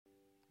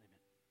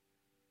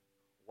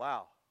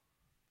Wow.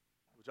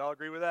 Would y'all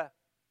agree with that?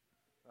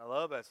 I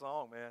love that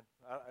song, man.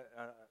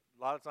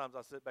 A lot of times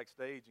I sit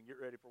backstage and get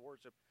ready for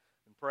worship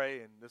and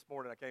pray, and this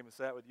morning I came and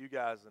sat with you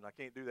guys, and I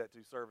can't do that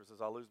 2 services.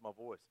 I'll lose my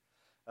voice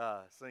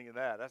singing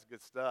that. That's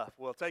good stuff.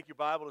 Well, take your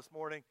Bible this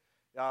morning.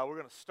 We're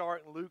going to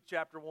start in Luke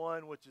chapter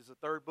 1, which is the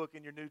third book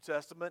in your New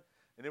Testament,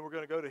 and then we're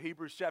going to go to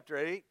Hebrews chapter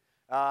 8.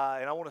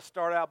 And I want to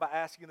start out by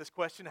asking this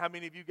question. How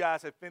many of you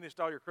guys have finished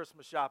all your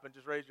Christmas shopping?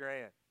 Just raise your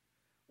hand.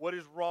 What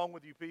is wrong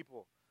with you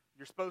people?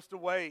 You're supposed to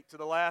wait to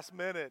the last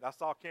minute. I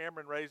saw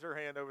Cameron raise her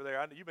hand over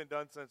there. I know you've been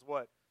done since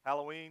what?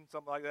 Halloween,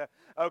 something like that?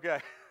 Okay.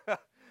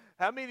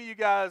 How many of you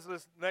guys,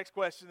 this next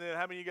question then,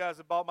 how many of you guys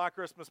have bought my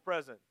Christmas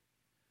present?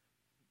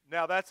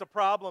 Now that's a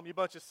problem, you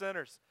bunch of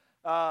sinners.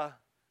 Last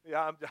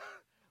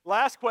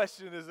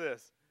question is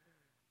this.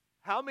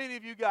 How many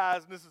of you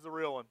guys, and this is a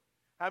real one,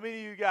 how many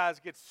of you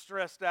guys get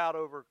stressed out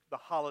over the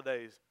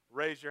holidays?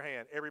 Raise your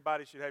hand.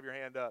 Everybody should have your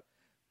hand up.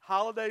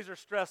 Holidays are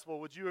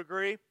stressful. Would you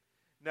agree?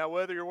 Now,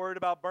 whether you're worried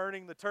about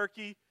burning the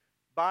turkey,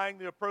 buying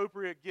the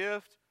appropriate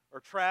gift,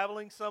 or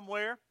traveling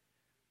somewhere,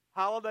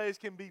 holidays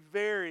can be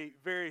very,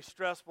 very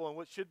stressful, and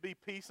what should be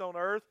peace on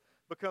earth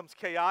becomes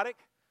chaotic,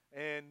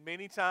 and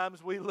many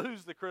times we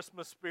lose the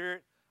Christmas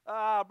spirit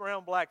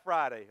around Black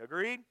Friday.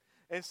 Agreed?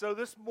 And so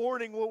this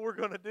morning what we're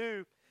going to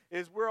do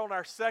is we're on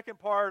our second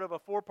part of a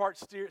 4-part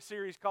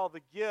series called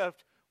The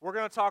Gift. We're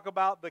going to talk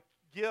about the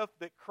gift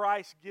that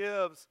Christ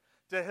gives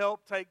to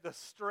help take the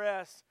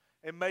stress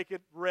and make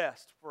it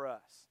rest for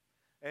us.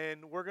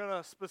 And we're going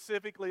to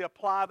specifically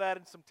apply that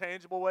in some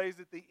tangible ways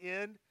at the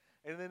end.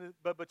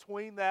 But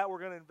between that, we're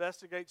going to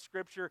investigate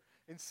Scripture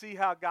and see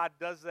how God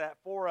does that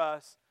for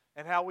us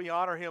and how we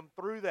honor Him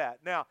through that.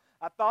 Now,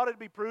 I thought it'd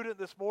be prudent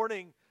this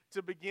morning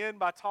to begin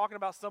by talking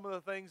about some of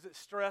the things that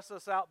stress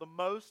us out the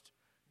most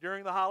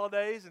during the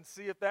holidays and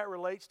see if that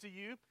relates to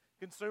you.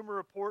 Consumer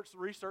Reports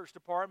Research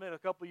Department a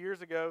couple of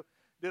years ago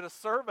did a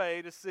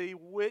survey to see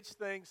which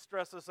things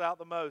stress us out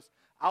the most.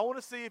 I want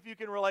to see if you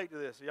can relate to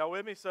this. Are y'all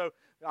with me? So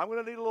I'm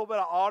going to need a little bit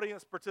of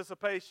audience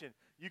participation.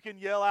 You can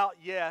yell out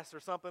yes or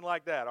something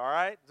like that, all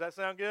right? Does that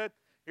sound good?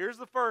 Here's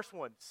the first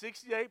one.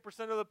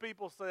 68% of the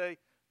people say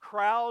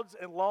crowds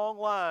and long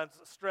lines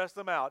stress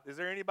them out. Is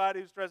there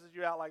anybody who stresses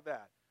you out like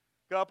that?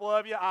 A couple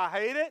of you. I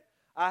hate it.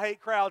 I hate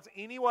crowds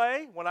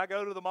anyway. When I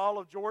go to the Mall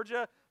of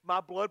Georgia, my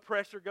blood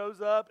pressure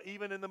goes up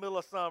even in the middle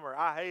of summer.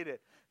 I hate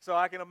it. So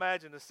I can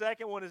imagine. The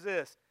second one is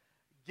this.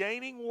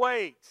 Gaining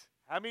weight.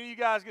 How many of you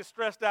guys get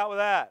stressed out with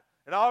that?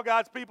 And all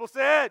God's people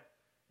said,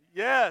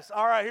 yes.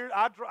 All right, here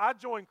I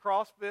joined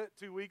CrossFit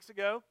 2 weeks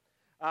ago.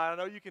 I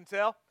know you can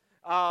tell.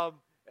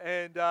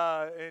 And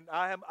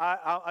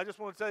I just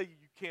want to tell you,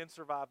 you can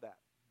survive that.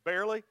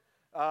 Barely.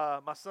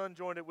 My son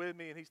joined it with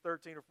me, and he's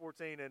 13 or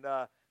 14, and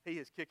he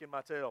is kicking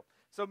my tail.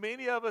 So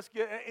many of us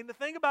get, and the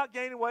thing about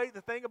gaining weight,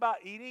 the thing about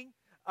eating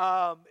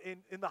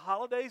in the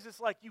holidays, it's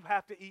like you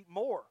have to eat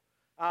more.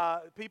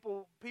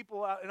 People,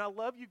 and I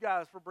love you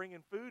guys for bringing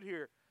food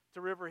here to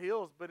River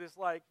Hills, but it's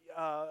like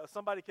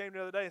somebody came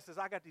the other day and says,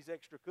 I got these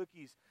extra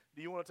cookies.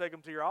 Do you want to take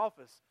them to your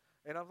office?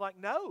 And I was like,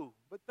 no,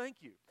 but thank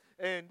you.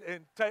 And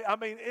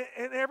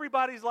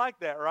everybody's like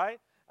that,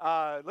 right?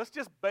 Let's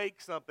just bake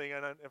something,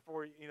 and I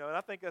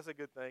think that's a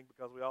good thing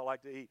because we all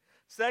like to eat.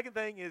 Second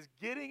thing is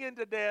getting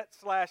into debt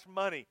 /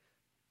 money.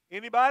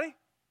 Anybody?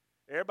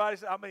 Everybody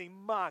says,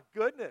 my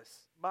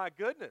goodness.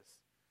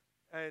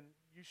 And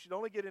you should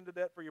only get into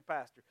debt for your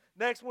pastor.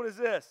 Next one is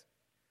this.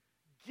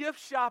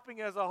 Gift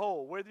shopping as a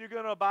whole, whether you're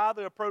going to buy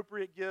the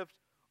appropriate gift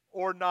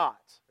or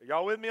not. Are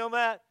y'all with me on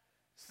that?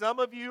 Some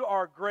of you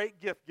are great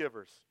gift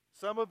givers.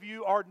 Some of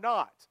you are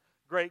not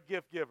great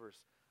gift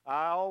givers.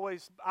 I'm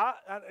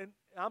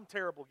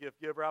terrible gift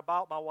giver. I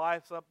bought my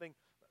wife something.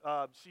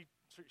 She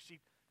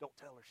don't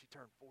tell her, she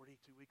turned 40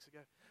 2 weeks ago.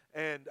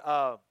 And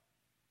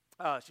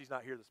she's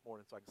not here this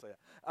morning, so I can say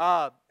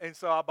that. And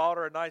so I bought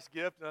her a nice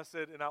gift,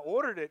 and I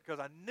ordered it because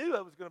I knew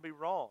it was going to be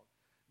wrong.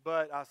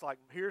 But I was like,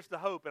 here's the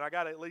hope, and I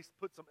got to at least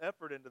put some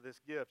effort into this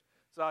gift.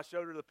 So I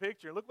showed her the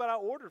picture, and look what I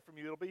ordered from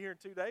you. It'll be here in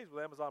 2 days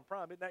with Amazon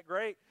Prime. Isn't that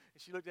great? And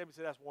she looked at me and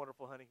said, that's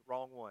wonderful, honey.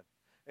 Wrong one.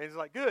 And it's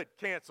like, good,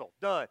 cancel,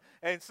 done.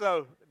 And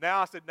so now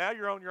I said, now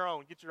you're on your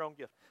own. Get your own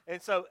gift.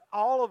 And so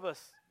all of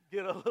us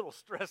get a little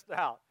stressed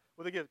out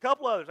with a gift. A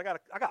couple others. I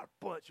got a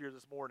bunch here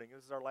this morning.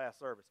 This is our last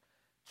service.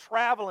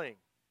 Traveling.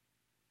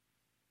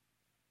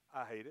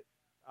 I hate it.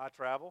 I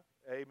travel.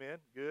 Amen.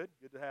 Good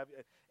to have you.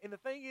 And the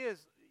thing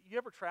is, you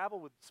ever travel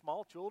with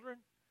small children?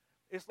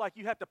 It's like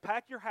you have to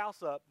pack your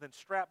house up, then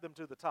strap them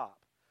to the top.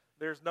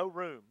 There's no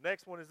room.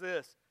 Next one is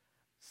this.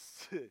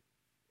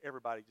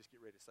 Everybody just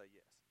get ready to say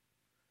yes.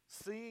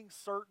 Seeing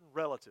certain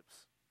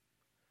relatives.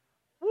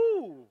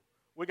 Woo!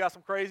 We got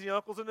some crazy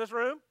uncles in this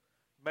room.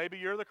 Maybe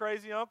you're the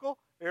crazy uncle.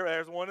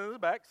 There's one in the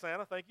back.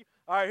 Santa, thank you.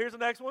 All right, here's the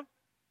next one.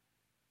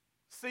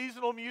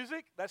 Seasonal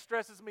music. That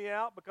stresses me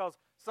out because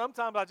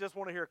sometimes I just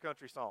want to hear a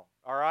country song.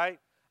 All right?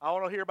 I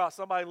want to hear about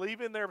somebody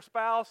leaving their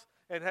spouse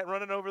and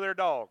running over their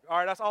dog. All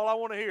right, that's all I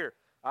want to hear.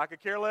 I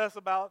could care less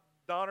about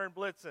Donner and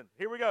Blitzen.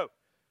 Here we go.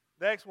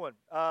 Next one.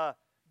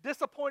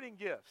 Disappointing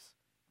gifts.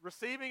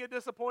 receiving a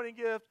disappointing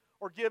gift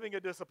or giving a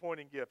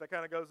disappointing gift. That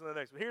kind of goes in the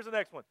next one. Here's the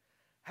next one.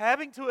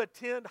 Having to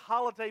attend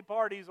holiday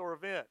parties or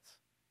events.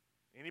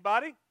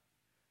 Anybody?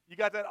 You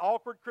got that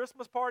awkward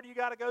Christmas party you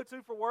got to go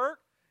to for work,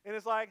 and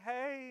it's like,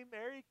 hey,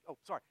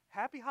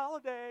 happy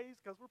holidays,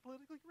 because we're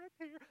politically correct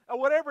here. Or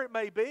whatever it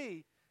may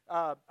be.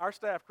 Our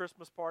staff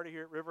Christmas party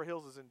here at River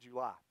Hills is in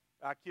July.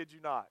 I kid you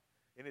not,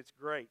 and it's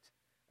great.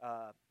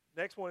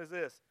 Next one is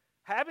this.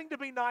 Having to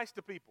be nice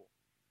to people.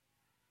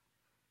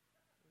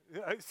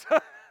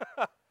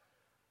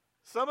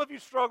 Some of you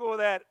struggle with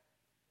that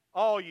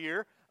all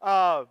year.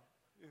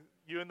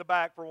 You in the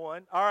back for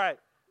one. All right.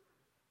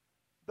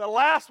 The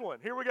last one.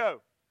 Here we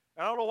go.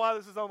 I don't know why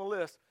this is on the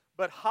list,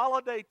 but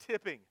holiday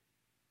tipping.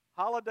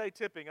 Holiday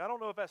tipping. I don't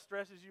know if that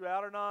stresses you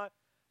out or not.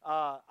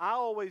 I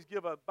always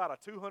give about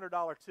a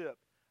 $200 tip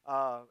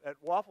at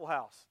Waffle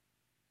House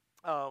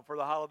for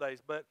the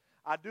holidays, but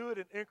I do it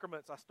in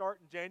increments. I start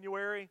in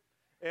January,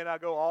 and I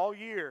go all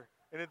year.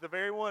 And at the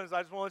very ones,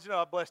 I just want to let you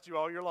know I blessed you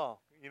all year long.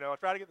 I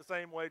try to get the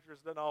same waitress.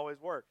 It doesn't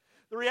always work.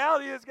 The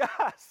reality is,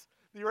 guys,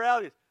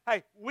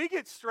 hey, we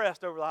get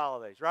stressed over the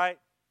holidays, right?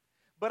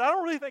 But I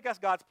don't really think that's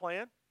God's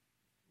plan.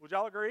 Would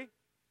y'all agree?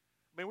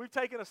 I mean, we've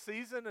taken a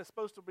season that's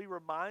supposed to be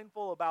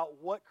mindful about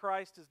what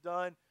Christ has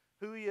done,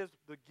 who he is,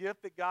 the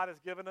gift that God has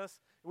given us,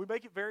 and we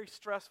make it very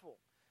stressful.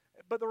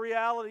 But the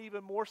reality,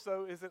 even more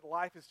so, is that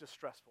life is just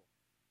stressful.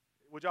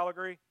 Would y'all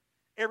agree?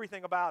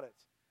 Everything about it.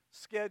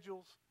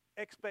 Schedules,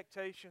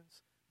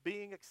 expectations,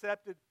 being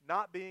accepted,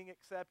 not being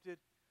accepted,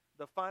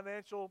 the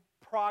financial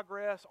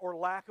progress or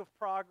lack of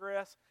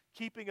progress,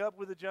 keeping up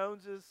with the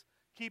Joneses,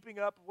 keeping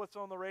up with what's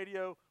on the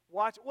radio,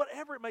 watch,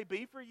 whatever it may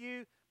be for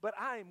you, but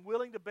I am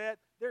willing to bet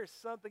there is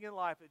something in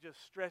life that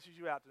just stresses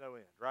you out to no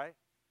end, right?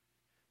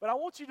 But I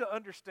want you to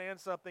understand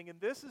something, and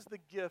this is the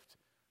gift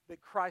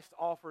that Christ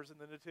offers in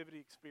the nativity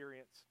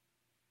experience.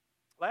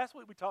 Last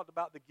week we talked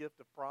about the gift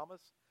of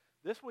promise.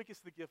 This week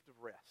it's the gift of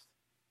rest.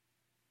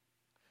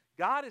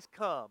 God has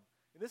come,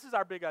 and this is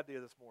our big idea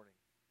this morning,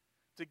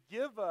 to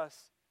give us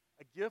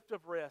a gift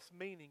of rest,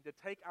 meaning to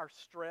take our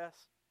stress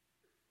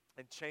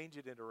and change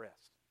it into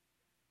rest.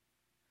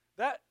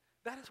 That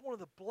is one of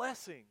the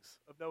blessings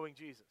of knowing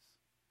Jesus.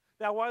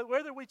 Now,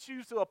 whether we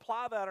choose to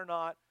apply that or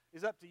not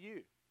is up to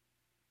you.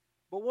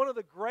 But one of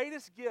the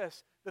greatest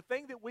gifts, the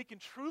thing that we can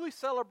truly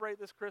celebrate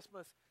this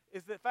Christmas,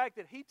 is the fact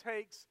that he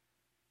takes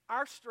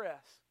our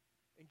stress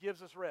and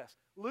gives us rest.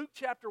 Luke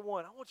chapter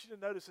 1, I want you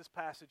to notice this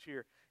passage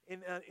here.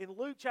 In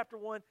Luke chapter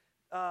 1,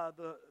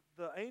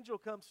 the angel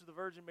comes to the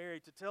Virgin Mary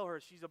to tell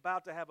her she's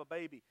about to have a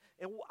baby.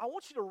 And I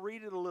want you to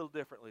read it a little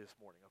differently this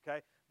morning,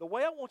 okay? The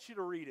way I want you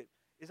to read it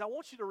is I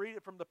want you to read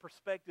it from the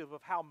perspective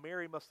of how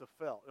Mary must have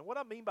felt. And what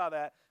I mean by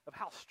that, of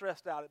how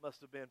stressed out it must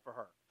have been for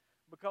her.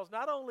 Because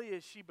not only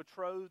is she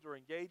betrothed or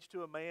engaged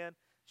to a man,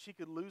 she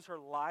could lose her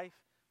life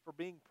for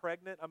being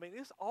pregnant. I mean,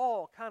 it's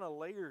all kind of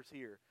layers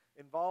here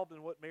involved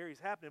in what Mary's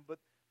happening.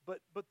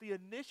 But the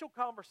initial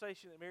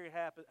conversation that Mary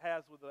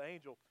has with the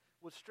angel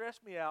would stress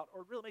me out,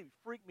 or really maybe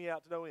freak me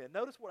out to no end.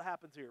 Notice what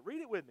happens here.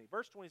 Read it with me.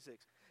 Verse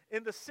 26.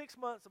 In the 6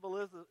 months of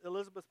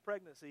Elizabeth's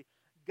pregnancy,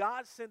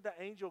 God sent the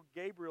angel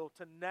Gabriel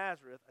to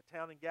Nazareth, a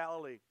town in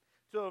Galilee,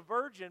 to a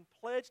virgin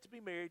pledged to be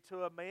married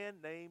to a man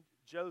named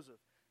Joseph,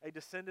 a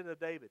descendant of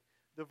David.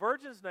 The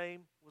virgin's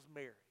name was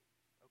Mary.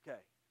 Okay.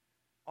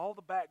 All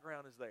the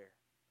background is there.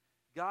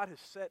 God has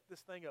set this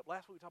thing up.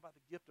 Last week we talked about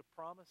the gift of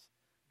promise.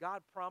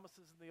 God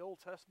promises in the Old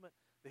Testament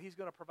that he's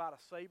going to provide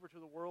a Savior to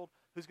the world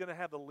who's going to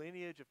have the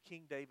lineage of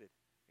King David.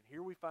 And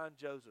here we find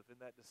Joseph in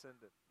that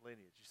descendant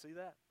lineage. You see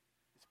that?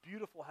 It's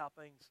beautiful how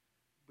things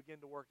begin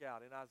to work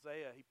out. In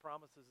Isaiah, he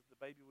promises that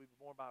the baby will be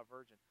born by a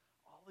virgin.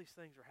 All these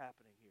things are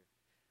happening here.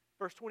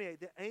 Verse 28,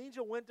 the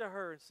angel went to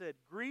her and said,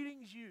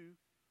 "Greetings, you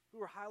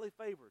who are highly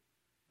favored.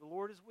 The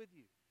Lord is with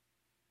you."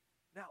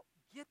 Now,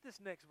 get this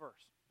next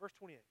verse. Verse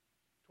 28,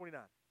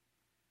 29.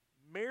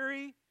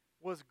 Mary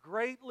was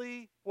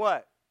greatly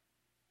what?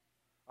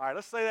 All right,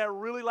 let's say that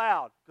really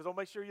loud because I'll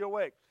make sure you're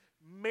awake.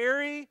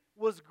 Mary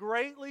was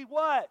greatly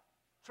what?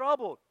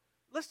 Troubled.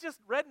 Let's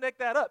just redneck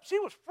that up. She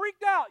was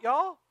freaked out,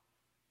 y'all.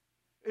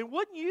 And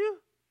wouldn't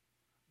you?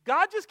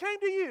 God just came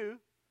to you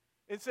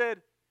and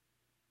said,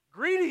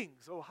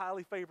 "Greetings, O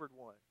highly favored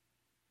one."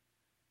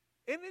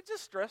 And it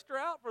just stressed her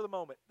out for the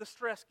moment. The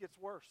stress gets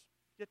worse.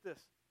 Get this.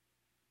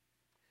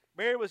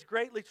 Mary was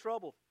greatly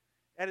troubled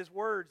at his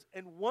words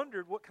and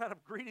wondered what kind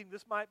of greeting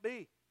this might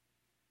be.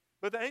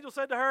 But the angel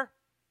said to her,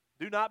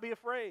 "Do not be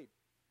afraid,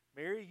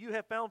 Mary, you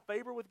have found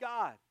favor with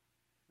God."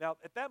 Now,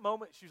 at that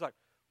moment, she's like,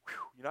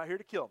 "Whew, you're not here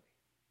to kill me."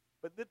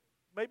 But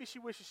maybe she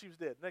wishes she was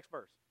dead. Next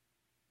verse.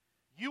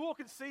 "You will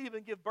conceive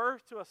and give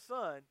birth to a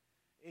son,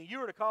 and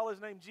you are to call his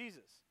name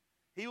Jesus.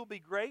 He will be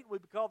great and will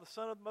be called the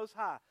Son of the Most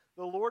High.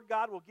 The Lord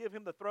God will give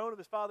him the throne of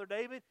his father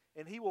David,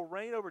 and he will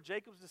reign over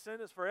Jacob's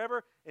descendants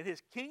forever, and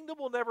his kingdom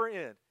will never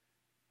end."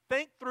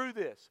 Think through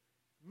this.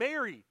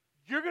 Mary,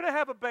 you're going to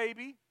have a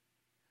baby.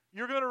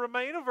 You're going to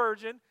remain a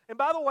virgin. And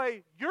by the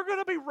way, you're going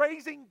to be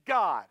raising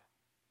God.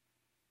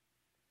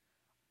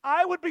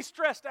 I would be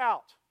stressed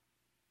out.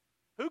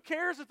 Who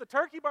cares if the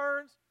turkey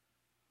burns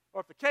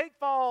or if the cake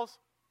falls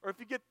Or if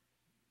you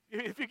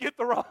get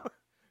the wrong,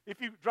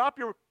 if you drop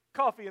your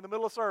coffee in the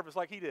middle of service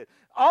like he did.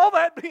 All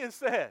that being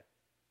said,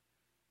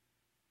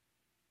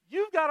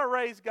 you've got to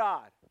raise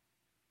God.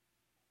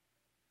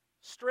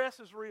 Stress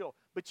is real.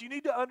 But you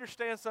need to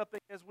understand something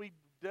as we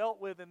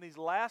dealt with in these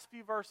last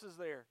few verses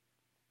there.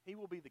 He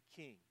will be the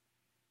king.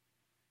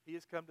 He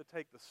has come to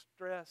take the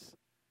stress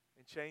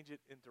and change it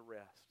into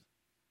rest.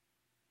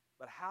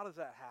 But how does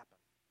that happen?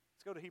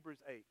 Let's go to Hebrews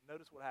 8.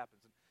 Notice what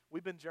happens. And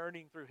we've been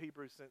journeying through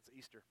Hebrews since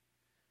Easter.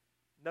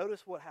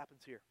 Notice what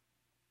happens here.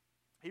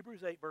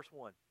 Hebrews 8, verse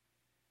 1.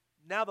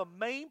 Now the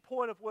main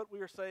point of what we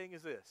are saying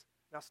is this.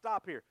 Now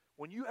stop here.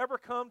 When you ever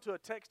come to a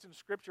text in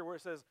Scripture where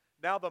it says,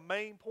 now the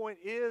main point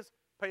is,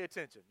 pay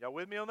attention. Y'all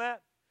with me on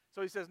that?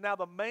 So he says, now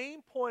the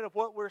main point of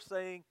what we're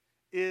saying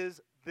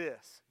is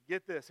this.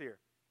 Get this here.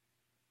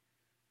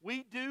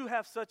 We do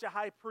have such a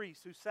high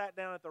priest who sat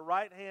down at the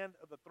right hand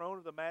of the throne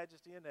of the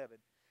majesty in heaven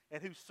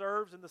and who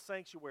serves in the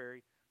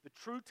sanctuary, the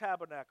true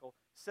tabernacle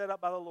set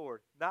up by the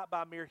Lord, not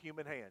by mere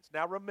human hands.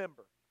 Now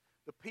remember,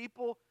 the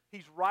people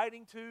he's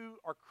writing to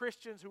are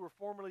Christians who were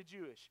formerly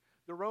Jewish.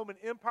 The Roman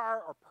Empire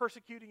are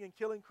persecuting and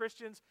killing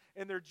Christians,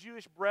 and their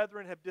Jewish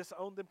brethren have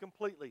disowned them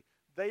completely.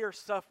 They are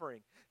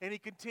suffering. And he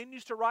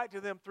continues to write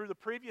to them through the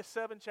previous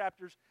 7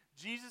 chapters,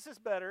 Jesus is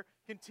better,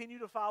 continue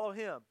to follow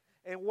him.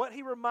 And what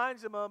he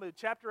reminds them of in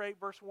chapter 8,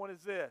 verse 1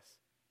 is this.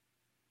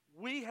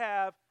 We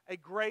have a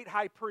great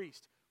high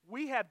priest.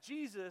 We have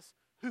Jesus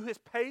who has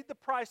paid the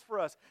price for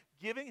us,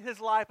 giving his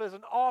life as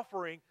an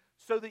offering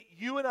so that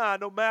you and I,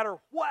 no matter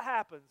what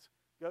happens,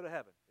 go to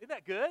heaven. Isn't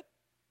that good?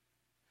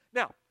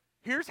 Now,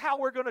 here's how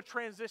we're going to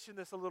transition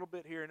this a little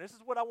bit here, and this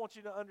is what I want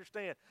you to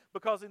understand,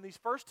 because in these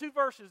first 2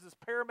 verses, it's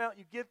paramount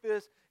you get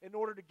this in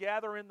order to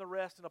gather in the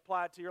rest and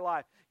apply it to your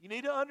life. You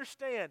need to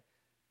understand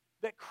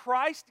that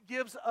Christ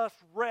gives us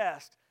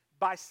rest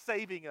by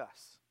saving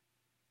us.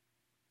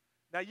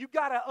 Now, you've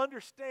got to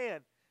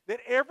understand that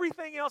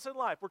everything else in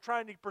life, we're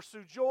trying to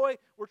pursue joy,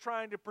 we're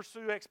trying to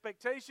pursue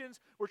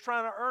expectations, we're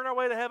trying to earn our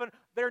way to heaven,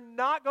 they're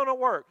not going to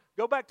work.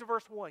 Go back to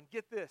verse 1.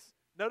 Get this.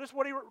 Notice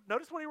what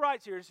he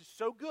writes here. This is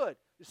so good.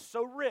 It's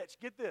so rich.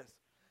 Get this.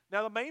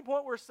 Now, the main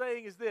point we're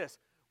saying is this.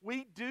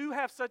 We do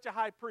have such a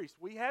high priest.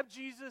 We have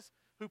Jesus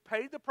who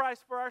paid the price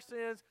for our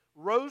sins,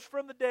 rose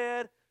from the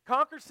dead,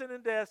 conquered sin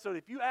and death, so that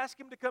if you ask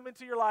him to come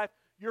into your life,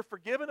 you're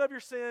forgiven of your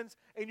sins,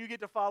 and you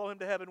get to follow him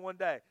to heaven one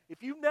day.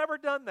 If you've never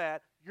done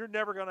that, you're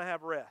never going to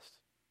have rest.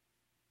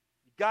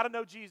 You've got to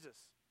know Jesus.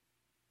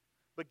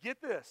 But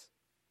get this.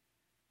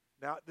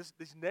 Now,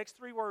 these next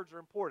 3 words are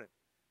important.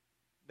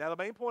 Now, the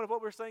main point of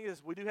what we're saying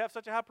is we do have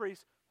such a high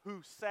priest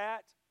who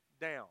sat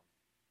down.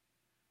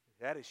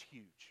 That is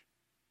huge.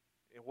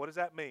 And what does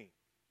that mean?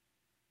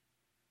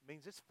 It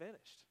means it's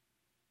finished.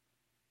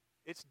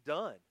 It's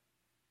done.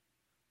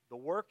 The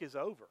work is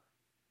over.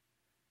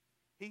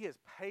 He has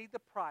paid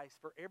the price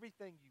for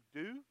everything you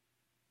do,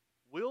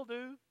 will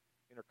do,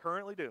 and are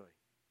currently doing.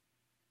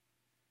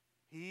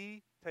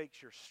 He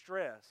takes your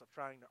stress of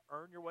trying to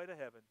earn your way to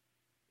heaven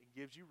and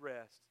gives you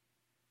rest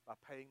by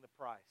paying the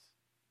price,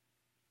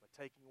 by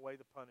taking away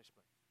the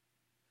punishment.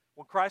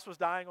 When Christ was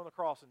dying on the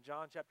cross in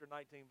John chapter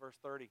 19, verse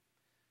 30,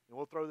 and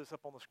we'll throw this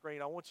up on the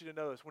screen, I want you to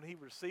notice when he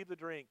received the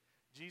drink,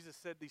 Jesus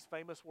said these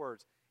famous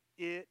words,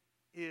 "It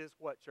is"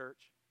 what,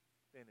 church?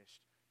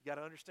 Finished. You got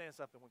to understand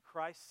something. When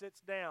Christ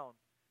sits down,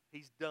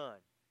 he's done.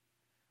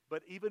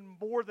 But even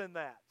more than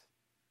that,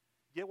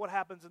 get what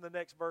happens in the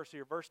next verse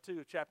here, verse 2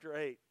 of chapter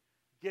 8.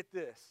 Get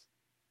this.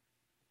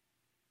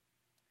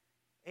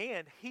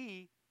 And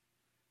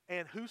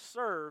who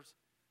serves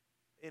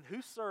in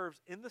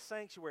the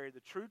sanctuary, the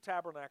true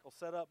tabernacle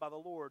set up by the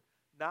Lord,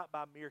 not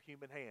by mere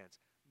human hands.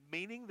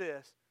 Meaning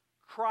this,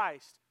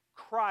 Christ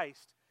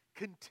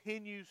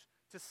continues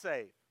to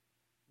save.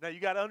 Now you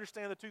got to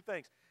understand the 2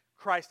 things.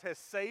 Christ has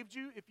saved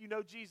you if you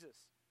know Jesus,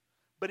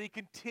 but he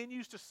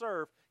continues to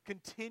serve,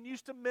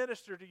 continues to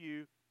minister to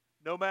you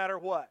no matter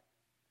what.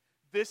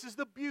 This is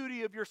the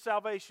beauty of your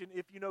salvation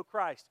if you know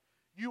Christ.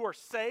 You are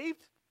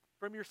saved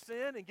from your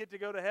sin and get to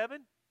go to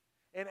heaven,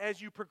 and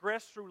as you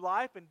progress through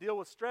life and deal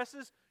with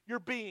stresses, you're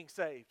being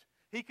saved.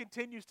 He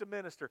continues to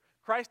minister.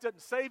 Christ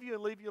doesn't save you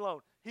and leave you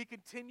alone. He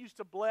continues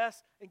to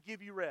bless and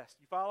give you rest.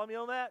 You follow me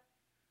on that?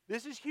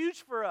 This is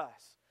huge for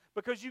us.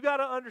 Because you got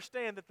to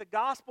understand that the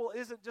gospel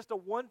isn't just a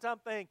one-time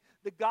thing.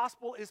 The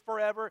gospel is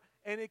forever,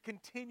 and it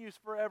continues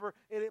forever,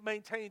 and it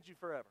maintains you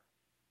forever.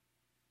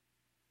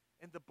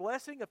 And the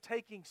blessing of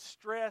taking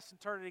stress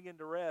and turning it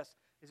into rest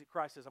is that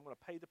Christ says, I'm going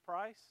to pay the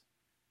price,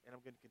 and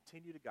I'm going to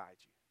continue to guide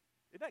you.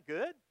 Isn't that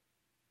good?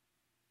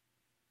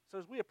 So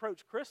as we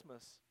approach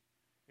Christmas,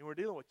 and we're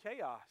dealing with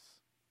chaos,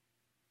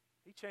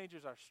 he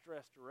changes our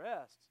stress to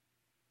rest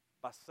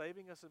by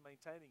saving us and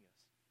maintaining us.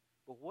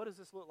 But what does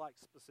this look like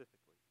specifically?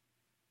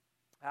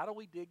 How do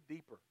we dig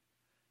deeper?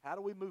 How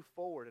do we move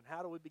forward? And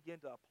how do we begin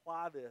to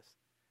apply this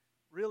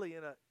really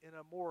in a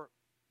more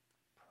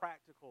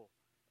practical,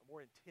 a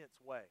more intense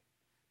way?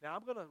 Now,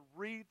 I'm going to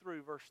read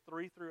through verse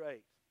 3 through 8.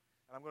 And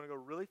I'm going to go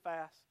really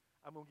fast.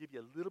 I'm going to give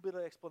you a little bit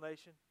of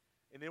explanation.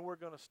 And then we're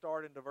going to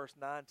start into verse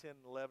 9, 10,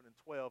 11, and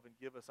 12 and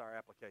give us our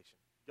application.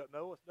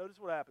 Notice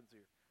what happens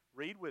here.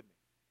 Read with me.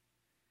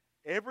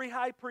 Every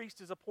high priest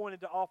is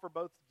appointed to offer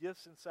both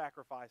gifts and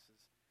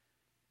sacrifices.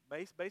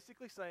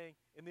 Basically saying,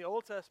 in the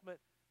Old Testament,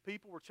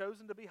 people were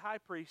chosen to be high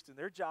priests, and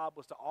their job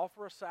was to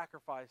offer a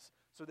sacrifice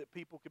so that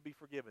people could be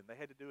forgiven. They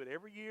had to do it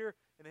every year,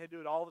 and they had to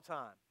do it all the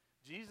time.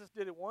 Jesus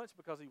did it once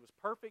because he was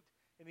perfect,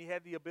 and he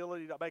had the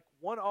ability to make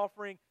one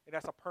offering, and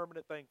that's a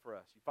permanent thing for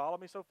us. You follow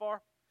me so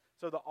far?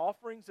 So the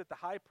offerings that the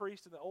high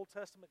priest in the Old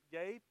Testament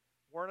gave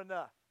weren't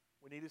enough.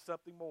 We needed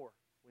something more.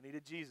 We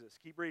needed Jesus.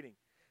 Keep reading.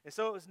 And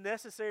so it was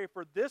necessary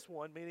for this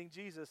one, meaning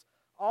Jesus,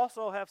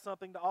 also have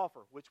something to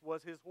offer, which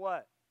was his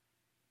what?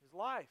 His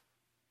life.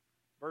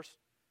 Verse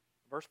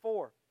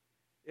 4.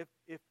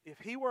 If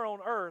he were on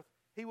earth,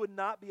 he would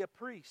not be a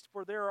priest,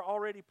 for there are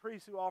already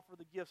priests who offer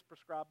the gifts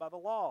prescribed by the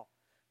law.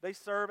 They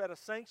serve at a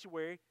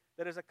sanctuary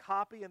that is a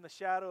copy in the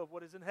shadow of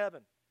what is in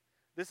heaven.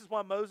 This is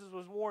why Moses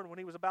was warned when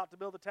he was about to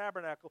build the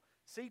tabernacle.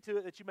 See to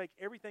it that you make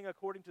everything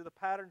according to the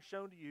pattern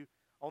shown to you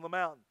on the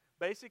mountain.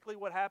 Basically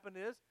what happened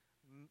is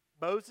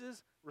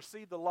Moses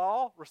received the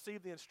law,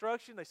 received the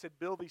instruction. They said,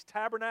 build these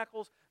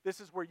tabernacles. This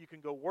is where you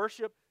can go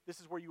worship. This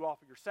is where you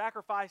offer your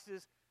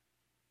sacrifices.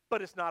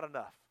 But it's not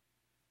enough.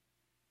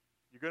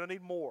 You're going to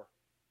need more.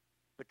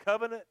 The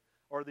covenant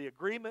or the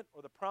agreement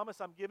or the promise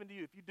I'm giving to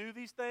you, if you do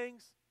these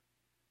things,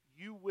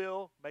 you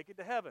will make it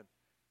to heaven.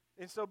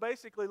 And so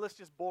basically, let's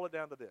just boil it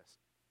down to this.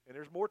 And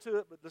there's more to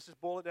it, but let's just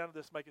boil it down to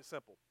this, make it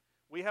simple.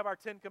 We have our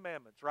 10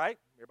 commandments, right?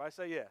 Everybody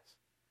say yes.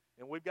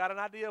 And we've got an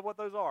idea of what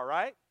those are,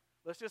 right?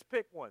 Let's just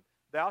pick one.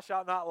 Thou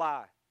shalt not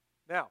lie.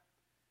 Now,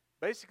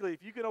 basically,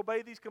 if you can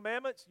obey these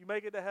commandments, you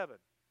make it to heaven.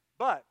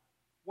 But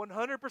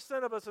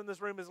 100% of us in this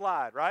room has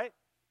lied, right?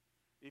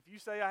 If you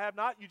say I have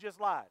not, you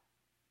just lied.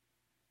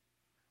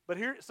 But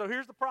here's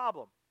the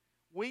problem.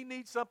 We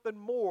need something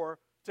more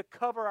to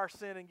cover our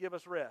sin and give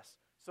us rest.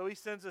 So he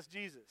sends us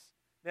Jesus.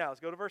 Now, let's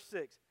go to verse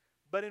 6.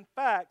 But in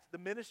fact, the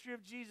ministry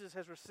of Jesus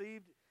has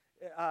received,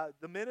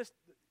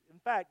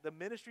 the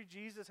ministry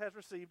Jesus has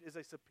received is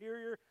a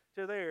superior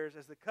to theirs,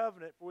 as the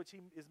covenant for which he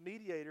is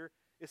mediator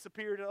is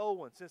superior to the old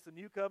one, since the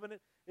new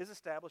covenant is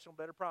established on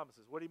better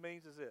promises. What he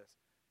means is this.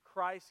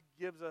 Christ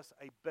gives us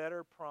a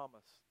better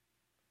promise.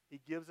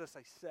 He gives us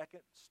a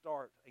second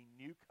start, a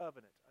new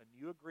covenant, a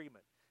new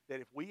agreement, that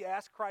if we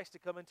ask Christ to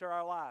come into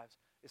our lives,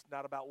 it's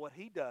not about what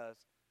he does.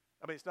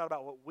 It's not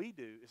about what we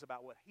do. It's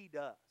about what he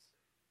does.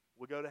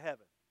 We go to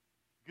heaven.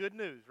 Good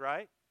news,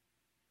 right?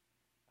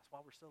 That's why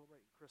we're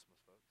celebrating Christmas,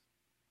 folks.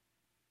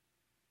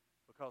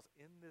 Because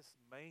in this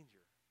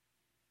manger,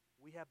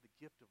 we have the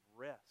gift of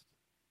rest,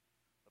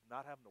 of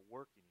not having to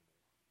work anymore.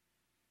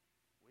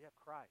 We have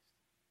Christ.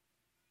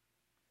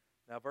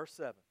 Now, verse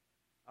 7.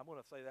 I'm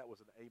going to say that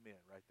was an amen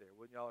right there.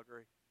 Wouldn't y'all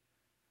agree?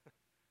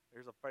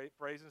 There's a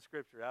phrase in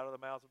Scripture, out of the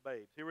mouths of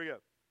babes. Here we go.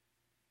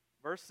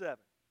 Verse 7.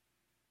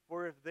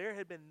 For if there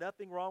had been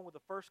nothing wrong with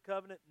the first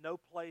covenant, no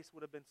place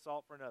would have been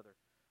sought for another.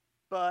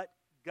 But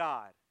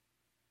God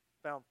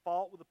found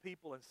fault with the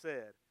people and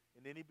said,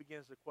 and then he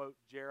begins to quote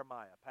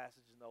Jeremiah, a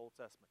passage in the Old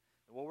Testament.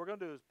 And what we're going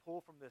to do is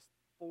pull from this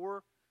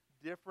 4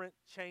 different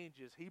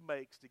changes he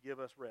makes to give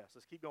us rest.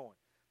 Let's keep going.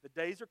 The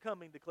days are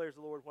coming, declares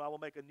the Lord, when I will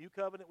make a new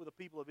covenant with the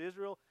people of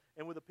Israel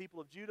and with the people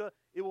of Judah.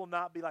 It will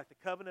not be like the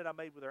covenant I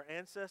made with their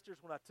ancestors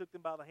when I took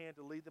them by the hand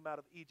to lead them out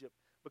of Egypt,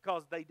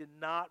 because they did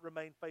not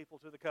remain faithful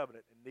to the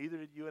covenant, and neither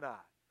did you and I.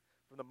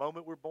 From the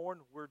moment we're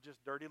born, we're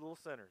just dirty little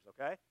sinners,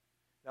 okay?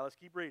 Now let's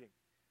keep reading.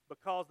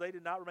 Because they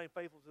did not remain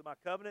faithful to my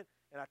covenant,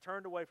 and I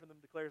turned away from them,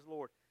 declares the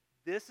Lord.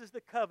 This is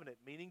the covenant,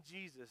 meaning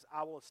Jesus,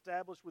 I will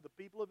establish with the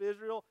people of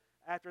Israel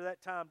after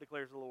that time,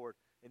 declares the Lord.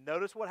 And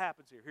notice what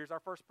happens here. Here's our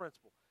first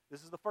principle.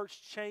 This is the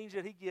first change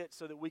that he gets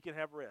so that we can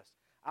have rest.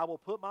 I will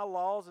put my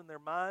laws in their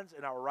minds,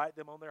 and I will write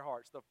them on their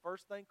hearts. The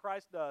first thing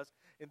Christ does,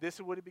 and this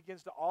is what he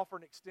begins to offer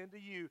and extend to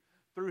you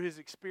through his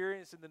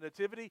experience in the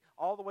nativity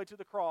all the way to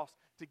the cross,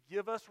 to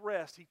give us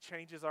rest, he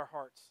changes our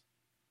hearts.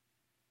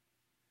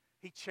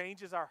 He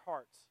changes our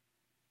hearts,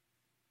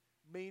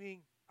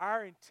 meaning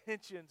our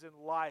intentions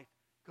in life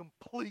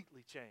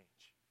completely change.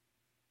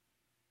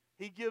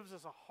 He gives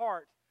us a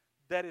heart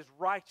that is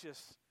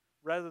righteous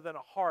rather than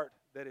a heart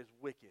that is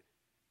wicked.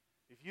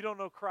 If you don't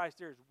know Christ,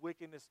 there is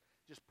wickedness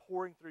just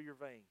pouring through your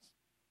veins.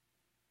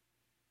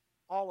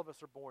 All of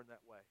us are born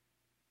that way.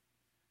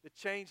 The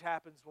change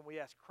happens when we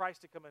ask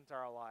Christ to come into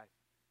our life.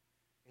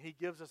 And he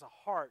gives us a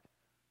heart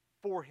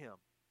for him,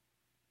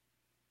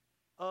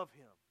 of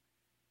him,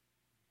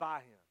 by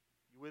him.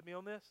 You with me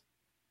on this?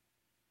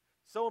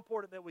 So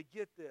important that we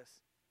get this,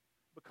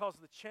 because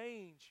the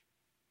change,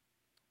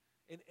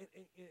 and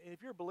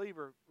if you're a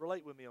believer,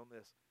 relate with me on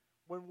this.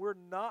 When we're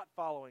not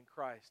following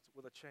Christ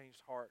with a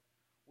changed heart,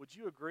 would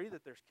you agree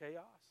that there's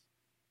chaos?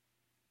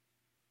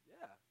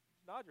 Yeah.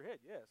 Nod your head,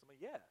 yes.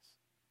 Yes.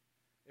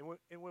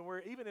 And when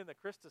we're even in the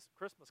Christmas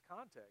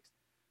context,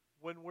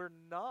 when we're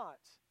not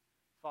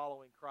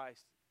following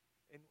Christ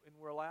and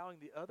we're allowing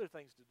the other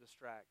things to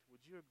distract,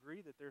 would you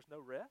agree that there's no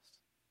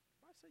rest?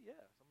 I say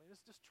yes.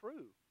 It's just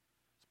true.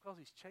 It's because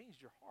he's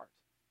changed your heart.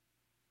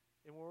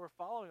 And when we're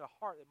following a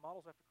heart that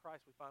models after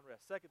Christ, we find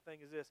rest. Second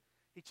thing is this.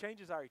 He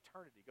changes our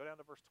eternity. Go down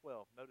to verse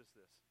 12. Notice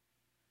this.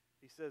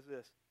 He says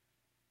this,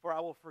 for I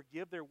will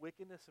forgive their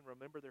wickedness and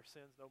remember their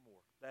sins no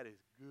more. That is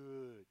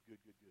good, good,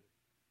 good, good.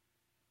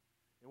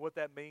 And what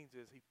that means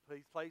is he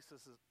takes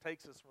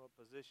us from a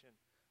position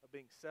of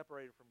being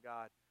separated from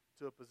God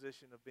to a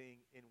position of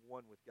being in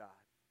one with God.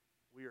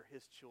 We are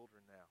his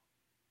children now.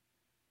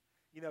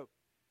 You know,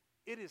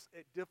 it is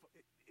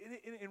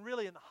and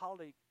really in the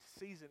holiday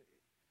season,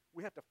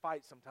 we have to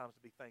fight sometimes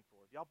to be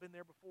thankful. Have y'all been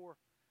there before?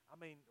 I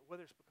mean,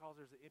 whether it's because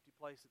there's an empty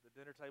place at the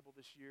dinner table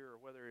this year, or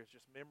whether it's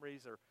just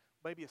memories, or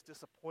maybe it's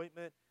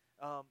disappointment,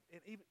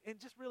 and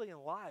just really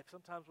in life,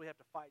 sometimes we have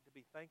to fight to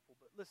be thankful.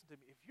 But listen to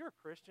me, if you're a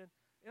Christian,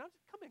 and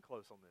just come in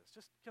close on this,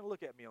 just kind of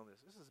look at me on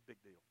this. This is a big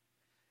deal.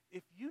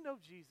 If you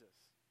know Jesus,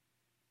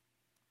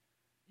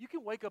 you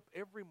can wake up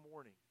every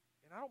morning,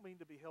 and I don't mean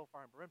to be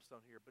hellfire and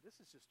brimstone here, but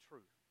this is just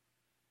truth.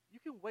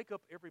 You can wake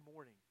up every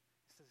morning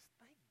and say,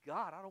 thank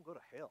God I don't go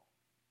to hell.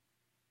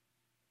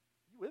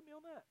 You with me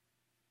on that?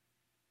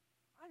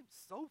 I am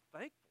so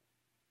thankful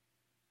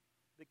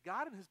that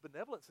God in his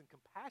benevolence and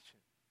compassion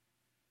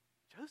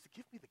chose to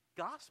give me the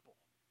gospel.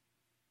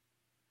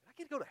 And I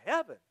get to go to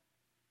heaven.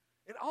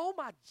 And all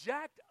my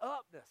jacked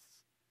upness,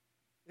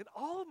 and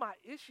all of my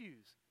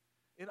issues,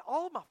 and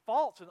all of my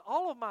faults, and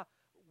all of my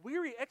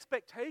weary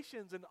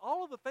expectations, and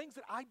all of the things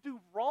that I do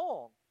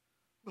wrong,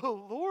 the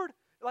Lord,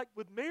 like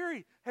with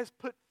Mary, has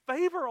put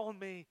favor on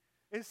me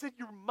and said,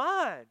 you're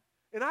mine,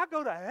 and I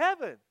go to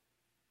heaven.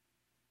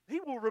 He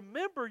will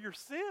remember your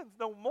sins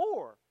no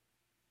more.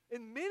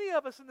 And many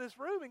of us in this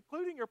room,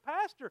 including your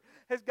pastor,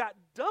 has got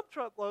dump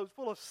truck loads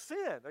full of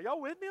sin. Are y'all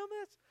with me on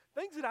this?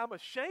 Things that I'm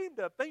ashamed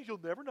of, things you'll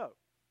never know.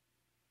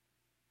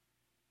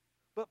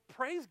 But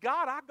praise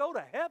God, I go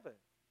to heaven.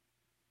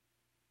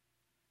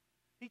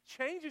 He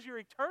changes your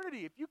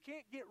eternity. If you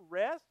can't get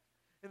rest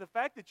in the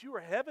fact that you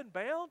are heaven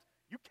bound,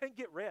 you can't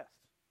get rest.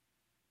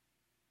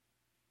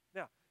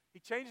 Now, he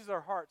changes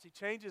our hearts. He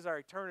changes our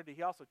eternity.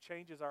 He also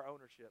changes our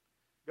ownership.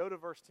 Go to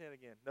verse 10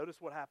 again. Notice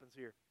what happens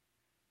here.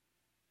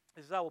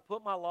 It says, I will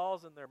put my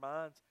laws in their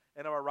minds,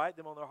 and I will write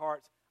them on their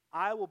hearts.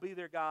 I will be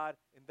their God,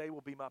 and they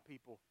will be my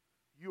people.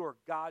 You are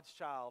God's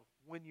child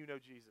when you know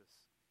Jesus.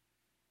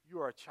 You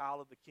are a child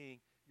of the King.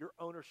 Your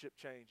ownership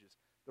changes.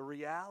 The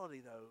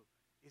reality, though,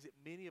 is that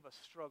many of us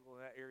struggle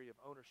in that area of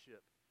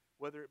ownership.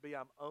 Whether it be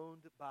I'm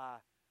owned by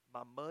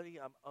my money,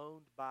 I'm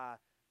owned by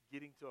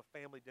getting to a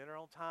family dinner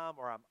on time,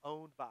 or I'm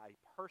owned by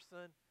a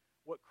person.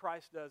 What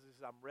Christ does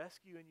is I'm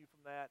rescuing you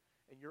from that,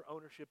 and your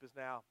ownership is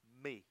now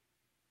me.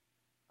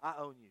 I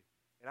own you,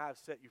 and I have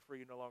set you free.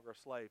 You're no longer a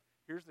slave.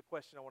 Here's the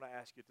question I want to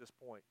ask you at this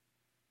point.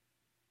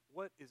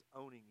 What is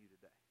owning you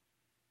today?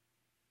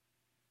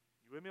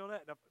 You with me on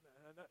that? Now,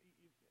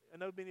 I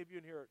know many of you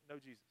in here know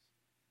Jesus.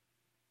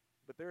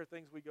 But there are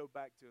things we go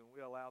back to, and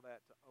we allow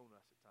that to own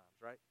us at times,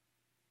 right?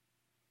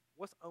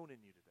 What's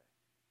owning you today?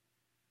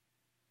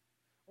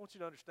 I want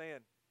you to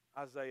understand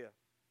Isaiah,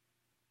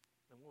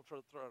 and we'll try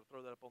to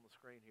throw that up on the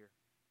screen here.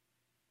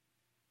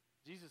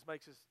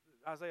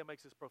 Isaiah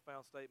makes this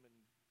profound statement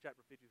in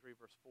chapter 53,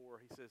 verse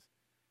 4. He says,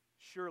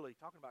 surely,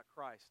 talking about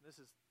Christ, and this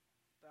is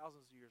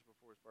thousands of years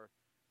before his birth,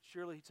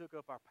 surely he took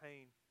up our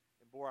pain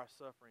and bore our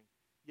suffering,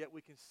 yet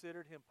we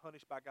considered him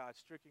punished by God,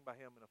 stricken by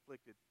him, and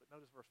afflicted. But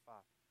notice verse 5.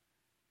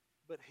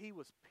 But he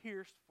was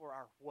pierced for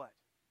our what?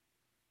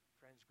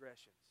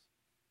 Transgressions.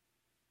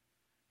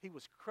 He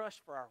was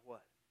crushed for our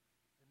what?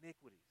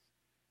 Iniquities.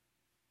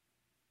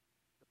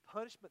 The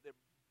punishment that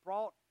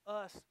brought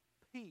us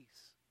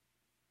peace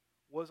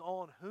was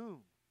on whom?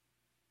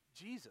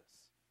 Jesus.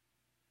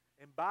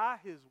 And by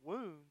his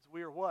wounds,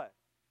 we are what?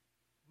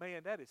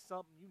 Man, that is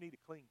something you need to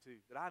cling to,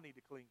 that I need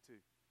to cling to.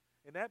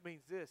 And that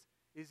means this,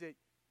 is that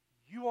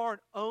you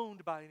aren't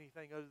owned by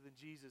anything other than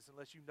Jesus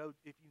if you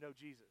know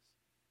Jesus.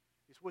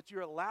 It's what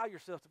you allow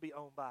yourself to be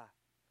owned by.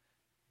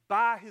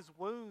 By his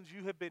wounds,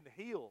 you have been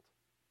healed.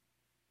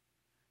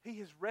 He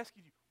has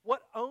rescued you.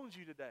 What owns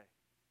you today?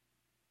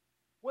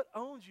 What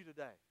owns you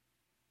today?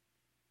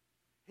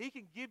 He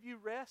can give you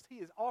rest. He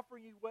is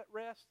offering you what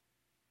rest?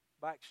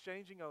 By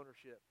exchanging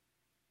ownership.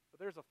 But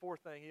there's a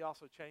fourth thing. He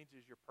also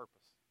changes your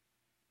purpose.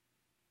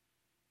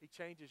 He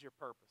changes your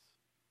purpose.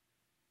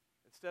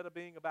 Instead of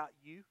being about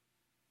you,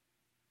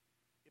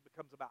 it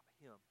becomes about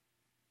him.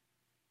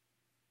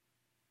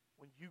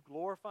 When you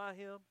glorify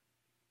him,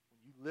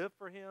 when you live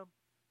for him,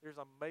 there's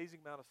an amazing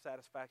amount of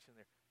satisfaction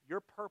there.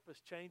 Your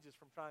purpose changes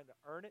from trying to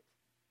earn it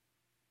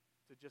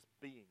to just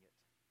being it.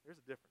 There's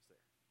a difference there,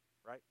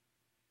 right?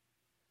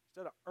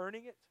 Instead of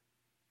earning it,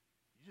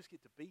 you just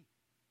get to be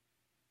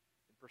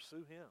and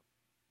pursue him.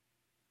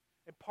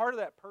 And part of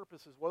that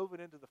purpose is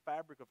woven into the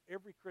fabric of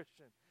every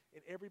Christian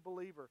and every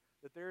believer,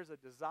 that there is a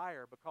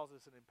desire, because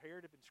it's an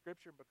imperative in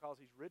Scripture and because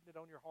he's written it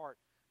on your heart,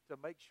 to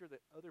make sure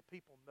that other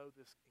people know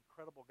this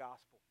incredible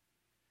gospel.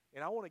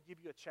 And I want to give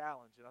you a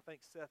challenge, and I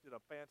think Seth did a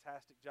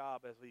fantastic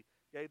job as he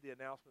gave the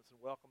announcements and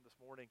welcome this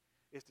morning,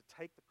 is to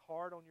take the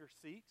card on your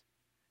seat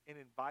and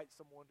invite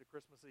someone to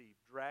Christmas Eve.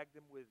 Drag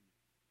them with you.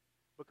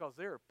 Because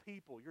there are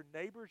people, your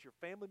neighbors, your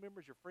family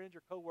members, your friends,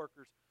 your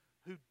coworkers,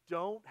 who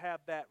don't have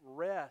that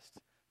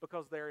rest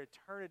because their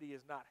eternity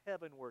is not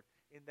heavenward,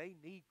 and they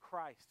need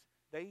Christ.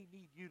 They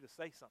need you to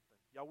say something.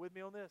 Y'all with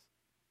me on this?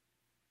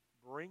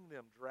 Bring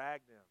them,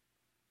 drag them.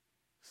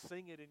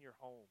 Sing it in your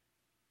home.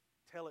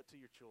 Tell it to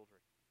your children.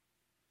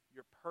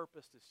 Your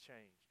purpose has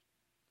changed.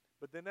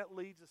 But then that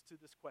leads us to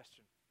this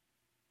question.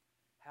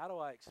 How do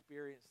I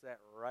experience that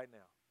right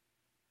now?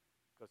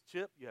 Because,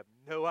 Chip, you have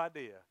no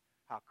idea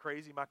how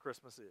crazy my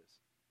Christmas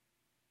is.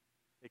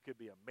 It could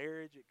be a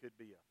marriage. It could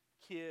be a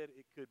kid.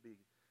 It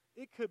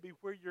could be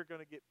where you're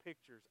going to get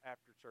pictures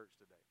after church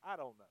today. I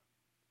don't know.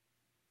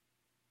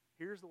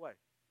 Here's the way.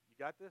 You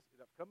got this?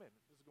 Come in.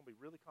 This is going to be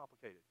really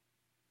complicated.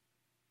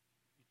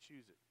 You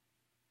choose it.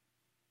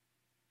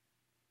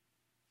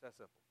 It's that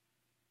simple.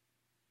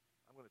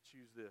 I'm going to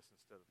choose this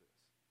instead of this.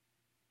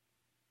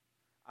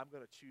 I'm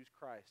going to choose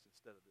Christ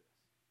instead of this.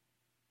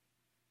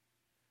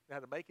 Now,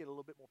 to make it a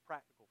little bit more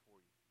practical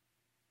for you,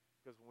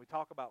 because when we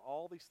talk about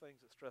all these things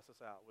that stress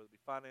us out, whether it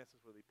be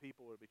finances, whether it be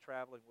people, whether it be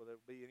traveling, whether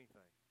it be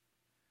anything,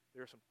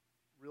 there are some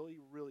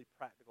really, really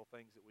practical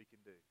things that we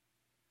can do.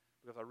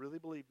 Because I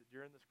really believe that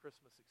during this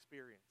Christmas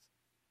experience,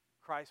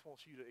 Christ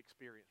wants you to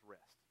experience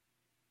rest.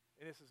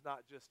 And this is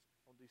not just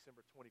on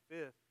December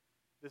 25th.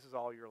 This is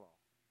all year long.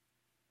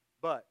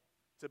 But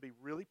to be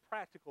really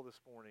practical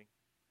this morning,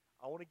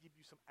 I want to give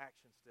you some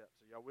action steps.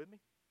 Are y'all with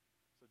me?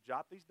 So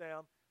jot these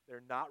down.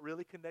 They're not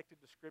really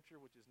connected to Scripture,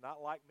 which is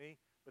not like me,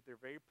 but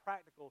they're very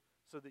practical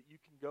so that you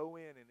can go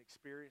in and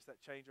experience that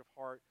change of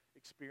heart,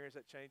 experience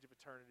that change of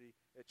eternity,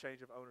 that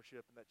change of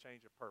ownership, and that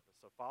change of purpose.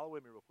 So follow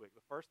with me real quick.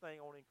 The first thing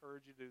I want to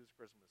encourage you to do this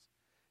Christmas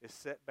is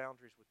set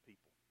boundaries with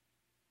people.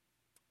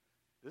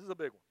 This is a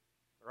big one,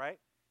 all right?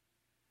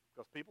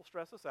 Because people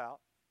stress us out.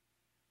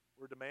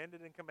 We're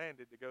demanded and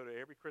commanded to go to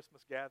every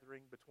Christmas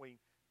gathering between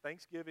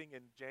Thanksgiving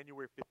and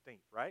January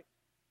 15th, right?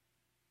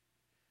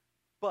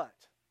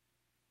 But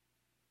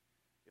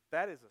if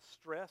that is a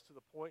stress to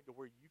the point to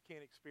where you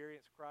can't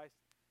experience Christ,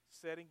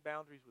 setting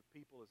boundaries with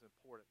people is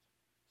important.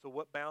 So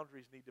what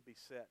boundaries need to be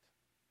set?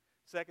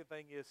 Second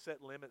thing is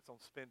set limits on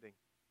spending.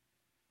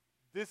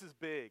 This is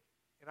big,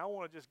 and I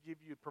want to just give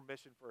you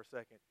permission for a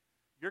second.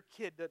 Your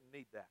kid doesn't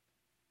need that.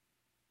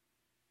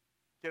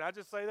 Can I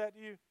just say that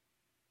to you?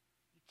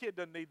 Your kid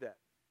doesn't need that.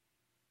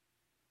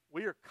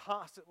 We are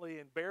constantly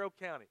in Barrow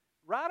County,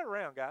 right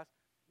around, guys.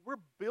 We're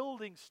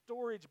building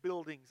storage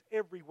buildings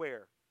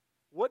everywhere.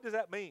 What does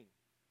that mean?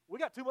 We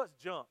got too much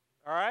junk,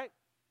 all right?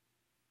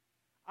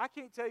 I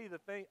can't tell you the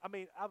thing. I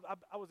mean,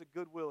 I was at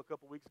Goodwill a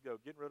couple weeks ago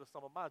getting rid of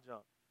some of my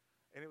junk.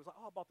 And it was like,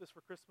 oh, I bought this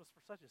for Christmas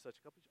for such and such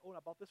a couple. Oh, and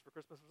I bought this for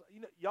Christmas.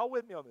 Y'all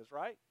with me on this,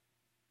 right?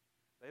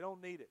 They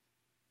don't need it.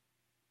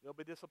 They'll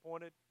be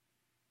disappointed,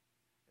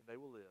 and they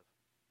will live.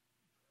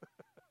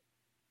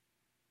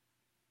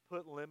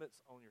 Put limits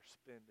on your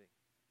spending.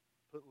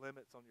 Put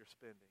limits on your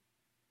spending.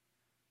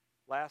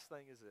 Last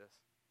thing is this.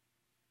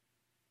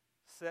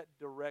 Set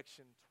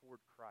direction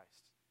toward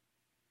Christ.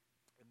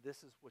 And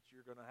this is what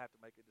you're going to have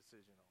to make a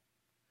decision on.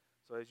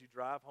 So as you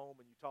drive home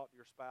and you talk to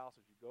your spouse,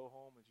 as you go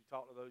home, as you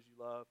talk to those you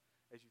love,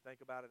 as you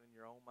think about it in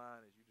your own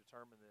mind, as you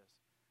determine this,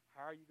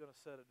 how are you going to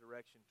set a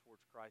direction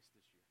towards Christ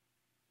this year?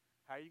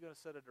 How are you going to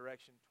set a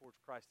direction towards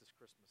Christ this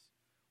Christmas?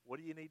 What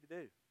do you need to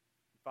do?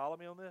 You follow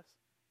me on this?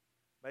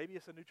 Maybe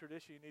it's a new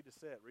tradition you need to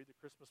set. Read the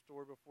Christmas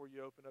story before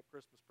you open up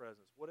Christmas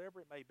presents.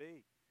 Whatever it may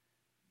be.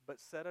 But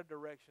set a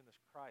direction as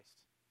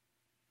Christ.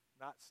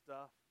 Not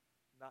stuff,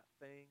 not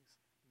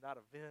things,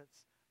 not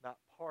events, not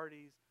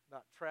parties,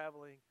 not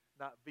traveling,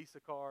 not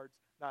Visa cards,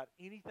 not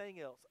anything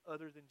else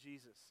other than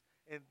Jesus.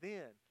 And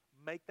then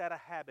make that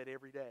a habit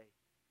every day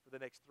for the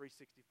next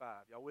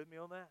 365. Y'all with me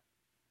on that?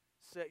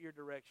 Set your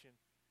direction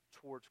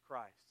towards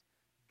Christ.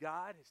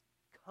 God has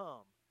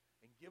come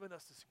and given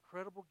us this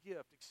incredible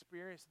gift,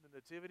 experiencing the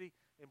nativity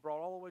and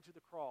brought all the way to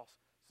the cross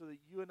so that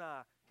you and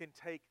I can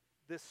take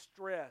this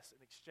stress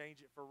and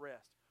exchange it for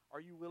rest. Are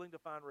you willing to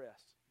find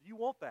rest? Do you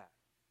want that?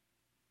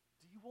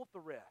 Do you want the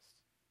rest?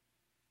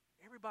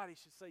 Everybody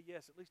should say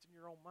yes, at least in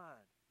your own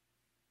mind.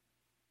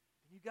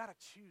 And you got to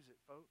choose it,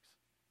 folks.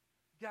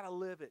 You got to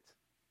live it.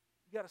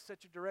 You got to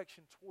set your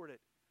direction toward it.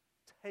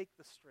 Take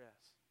the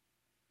stress.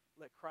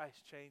 Let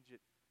Christ change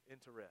it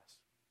into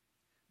rest.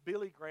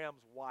 Billy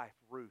Graham's wife,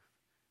 Ruth.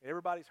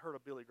 Everybody's heard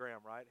of Billy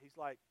Graham, right? He's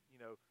like,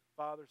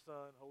 Father,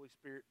 Son, Holy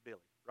Spirit, Billy,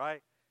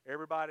 right?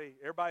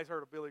 Everybody's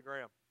heard of Billy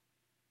Graham.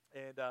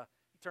 And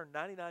he turned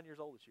 99 years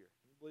old this year.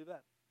 Can you believe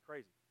that?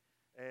 Crazy.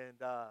 And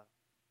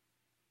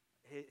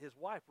his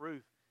wife,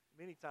 Ruth,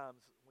 many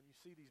times when you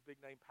see these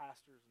big-name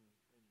pastors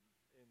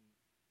and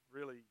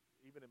really,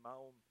 even in my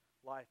own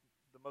life,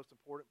 the most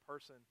important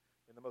person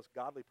and the most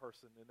godly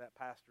person in that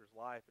pastor's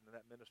life and in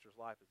that minister's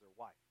life is their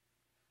wife.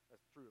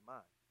 That's true of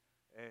mine.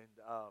 And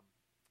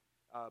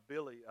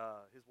Billy,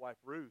 his wife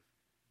Ruth,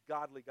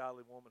 godly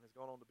woman, has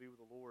gone on to be with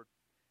the Lord.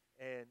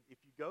 And if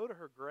you go to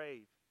her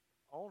grave,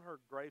 on her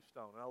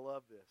gravestone, and I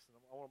love this, and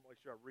I want to make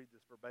sure I read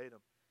this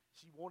verbatim.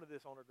 She wanted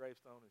this on her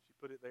gravestone, and she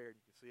put it there, and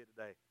you can see it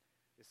today.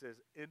 It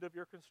says, end of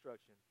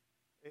construction.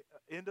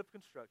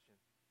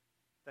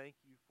 Thank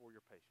you for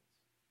your patience.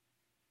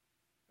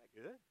 Isn't that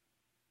good?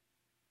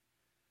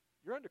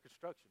 You're under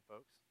construction,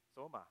 folks.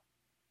 So am I.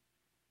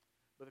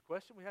 But the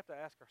question we have to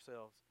ask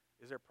ourselves,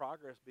 is there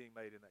progress being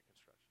made in that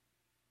construction?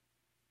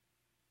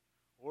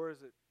 Or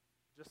is it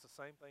just the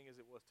same thing as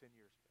it was 10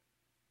 years ago?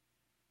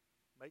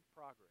 Make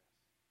progress.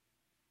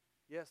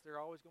 Yes, there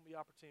are always going to be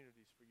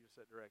opportunities for you to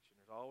set direction.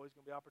 There's always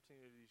going to be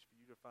opportunities for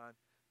you to find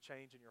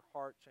change in your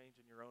heart, change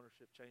in your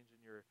ownership, change in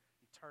your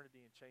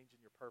eternity, and change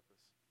in your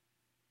purpose.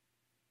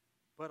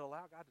 But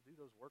allow God to do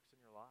those works in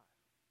your life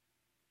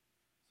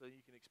so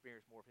you can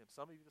experience more of Him.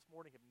 Some of you this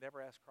morning have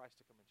never asked Christ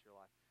to come into your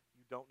life.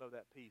 You don't know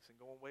that peace. And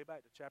going way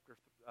back to chapter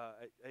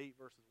 8,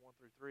 verses 1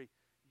 through 3,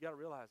 you got to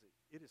realize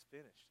it is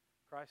finished.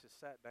 Christ has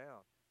sat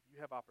down. You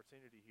have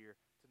opportunity here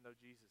to know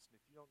Jesus. And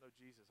if you don't know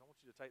Jesus, I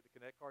want you to take the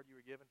Connect card you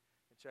were given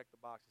and check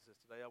the box that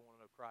says, today I want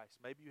to know Christ.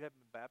 Maybe you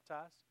haven't been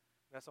baptized.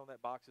 That's on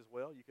that box as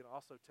well. You can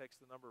also text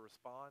the number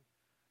respond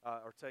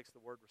or text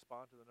the word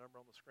respond to the number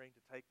on the screen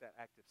to take that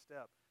active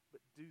step.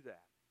 But do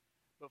that.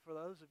 But for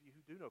those of you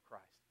who do know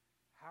Christ,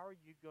 how are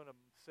you going to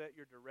set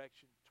your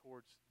direction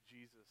towards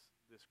Jesus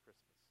this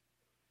Christmas?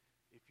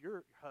 If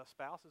your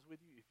spouse is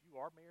with you, if you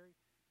are married,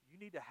 you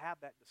need to have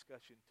that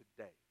discussion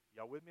today.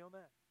 Y'all with me on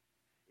that?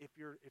 If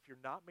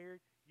you're not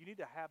married, you need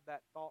to have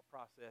that thought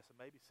process and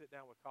maybe sit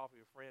down with coffee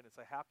with a friend and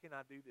say, how can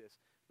I do this?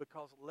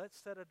 Because let's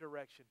set a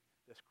direction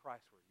that's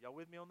Christ-worthy. Y'all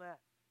with me on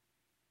that?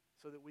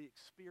 So that we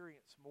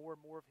experience more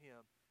and more of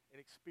Him and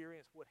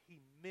experience what He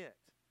meant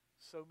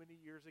so many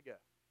years ago.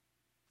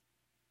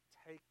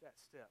 Take that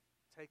step.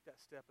 Take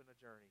that step in the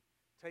journey.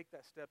 Take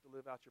that step to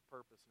live out your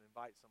purpose and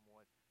invite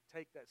someone.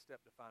 Take that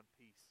step to find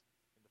peace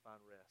and to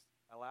find rest.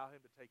 Allow Him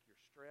to take your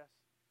stress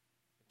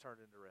and turn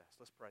it into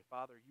rest. Let's pray.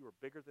 Father, you are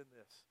bigger than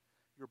this.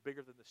 You're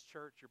bigger than this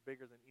church. You're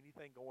bigger than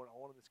anything going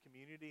on in this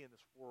community and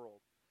this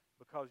world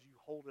because you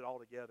hold it all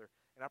together.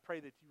 And I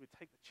pray that you would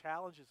take the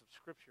challenges of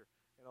Scripture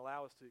and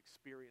allow us to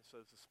experience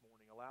those this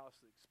morning. Allow us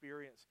to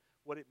experience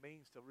what it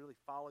means to really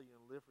follow you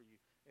and live for you.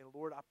 And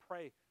Lord, I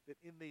pray that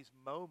in these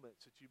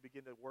moments that you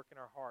begin to work in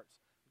our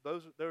hearts,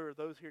 there are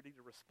those here who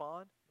need to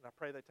respond, and I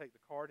pray they take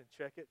the card and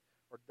check it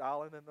or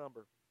dial in a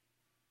number.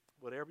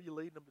 Whatever you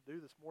lead them to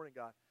do this morning,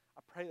 God,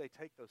 I pray they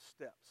take those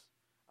steps.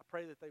 I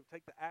pray that they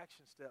take the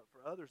action step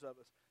for others of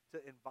us to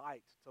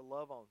invite, to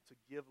love on, to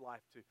give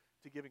life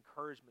to give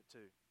encouragement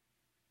to.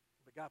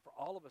 But God, for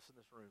all of us in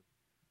this room,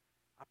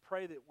 I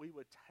pray that we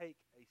would take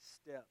a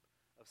step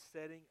of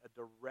setting a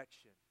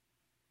direction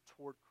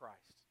toward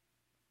Christ.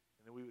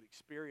 And then we would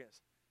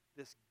experience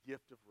this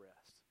gift of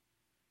rest.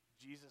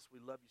 Jesus, we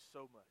love you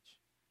so much.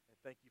 And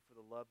thank you for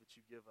the love that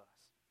you give us.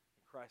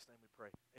 In Christ's name we pray.